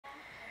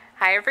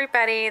Hi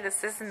everybody,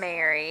 this is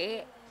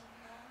Mary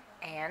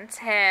and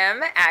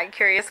Tim at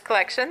Curious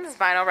Collections,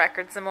 Vinyl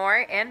Records and More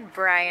in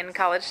Bryan,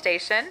 College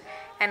Station.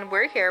 And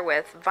we're here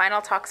with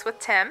Vinyl Talks with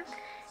Tim.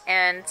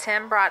 And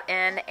Tim brought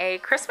in a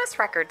Christmas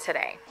record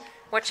today.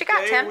 What you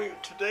got, Tim?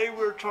 Today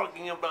we're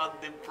talking about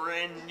the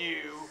brand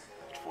new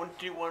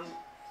 21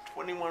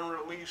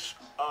 release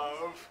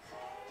of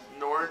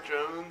Norah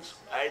Jones'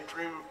 I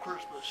Dream of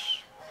Christmas.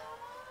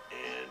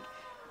 And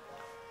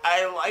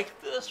I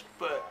like this,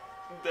 but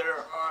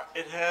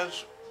it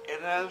has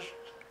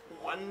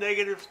one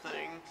negative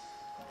thing.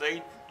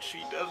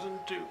 She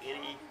doesn't do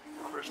any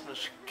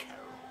Christmas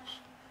carols.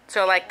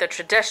 So like the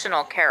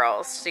traditional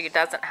carols, she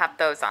doesn't have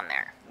those on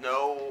there.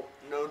 No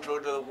Joy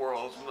to the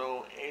World,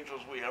 no Angels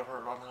We Have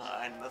Heard on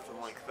High,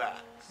 nothing like that.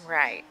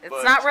 Right.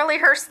 It's not really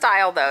her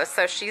style though,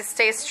 so she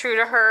stays true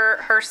to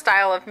her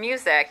style of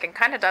music and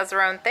kind of does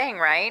her own thing,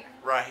 right?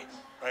 Right.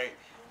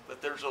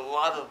 But there's a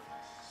lot of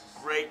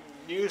great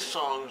new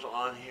songs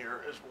on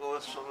here, as well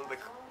as some of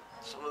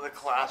the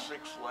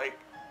classics like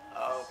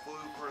Blue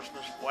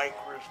Christmas, White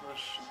Christmas,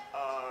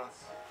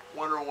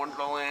 Winter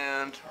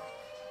Wonderland,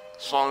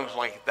 songs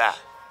like that.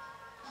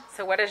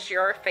 So what is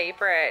your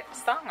favorite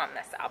song on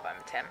this album,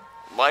 Tim?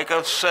 Like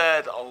I've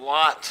said a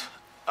lot,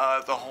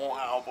 the whole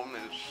album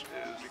is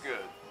good.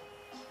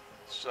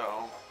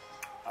 So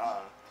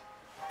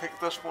pick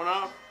this one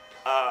up.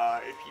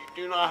 If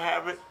you do not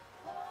have it,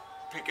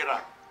 pick it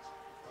up.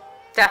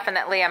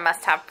 Definitely a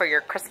must-have for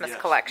your Christmas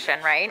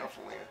collection, right?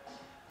 Definitely.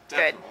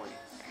 Good.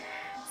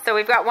 So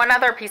we've got one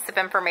other piece of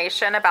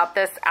information about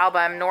this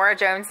album. Norah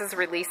Jones is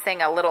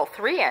releasing a little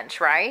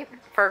 3-inch, right?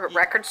 For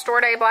Record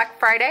Store Day Black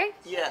Friday?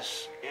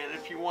 Yes, and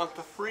if you want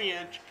the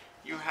 3-inch,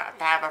 you have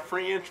to have a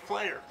 3-inch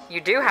player. You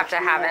do have to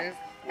have it.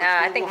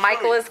 I think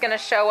Michael is going to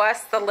show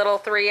us the little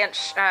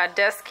 3-inch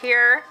disc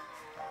here.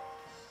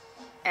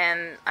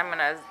 And I'm going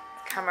to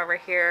come over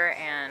here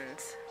and...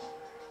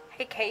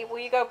 Hey, Kate, will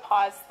you go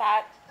pause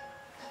that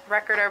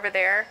record over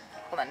there?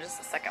 Hold on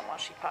just a second while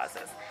she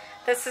pauses.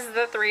 This is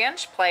the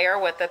 3-inch player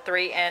with the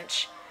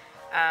 3-inch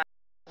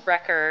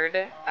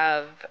record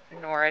of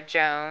Norah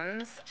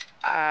Jones.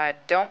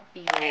 Don't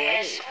Be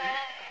Late.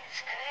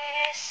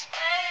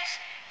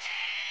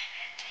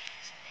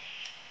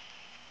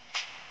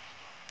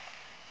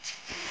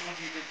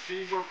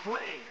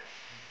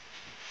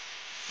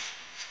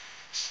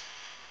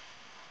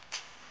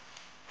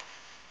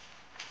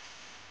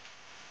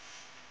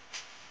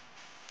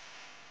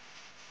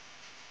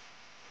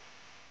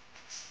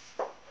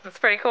 That's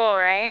pretty cool,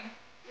 right?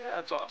 Yeah,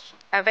 that's awesome.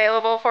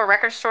 Available for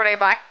Record Store Day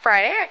Black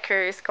Friday at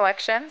Curious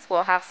Collections.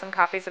 We'll have some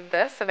copies of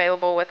this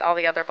available with all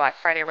the other Black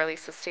Friday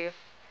releases too.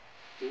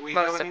 Do we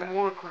have any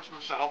more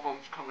Christmas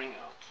albums coming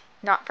out?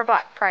 Not for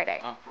Black Friday.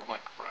 Not for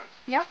Black Friday.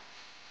 Yep.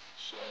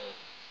 So,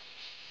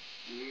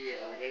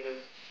 yeah,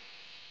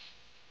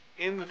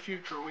 in the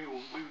future we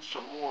will do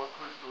some more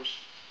Christmas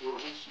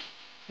releases.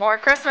 More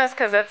Christmas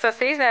because it's a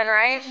season,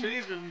 right? It's a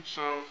season,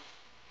 so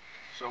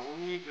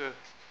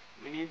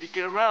we need to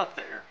get them out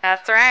there.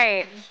 That's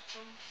right.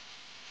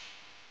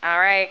 All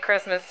right,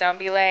 Christmas, don't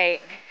be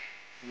late.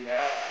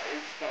 Yeah,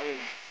 it's coming.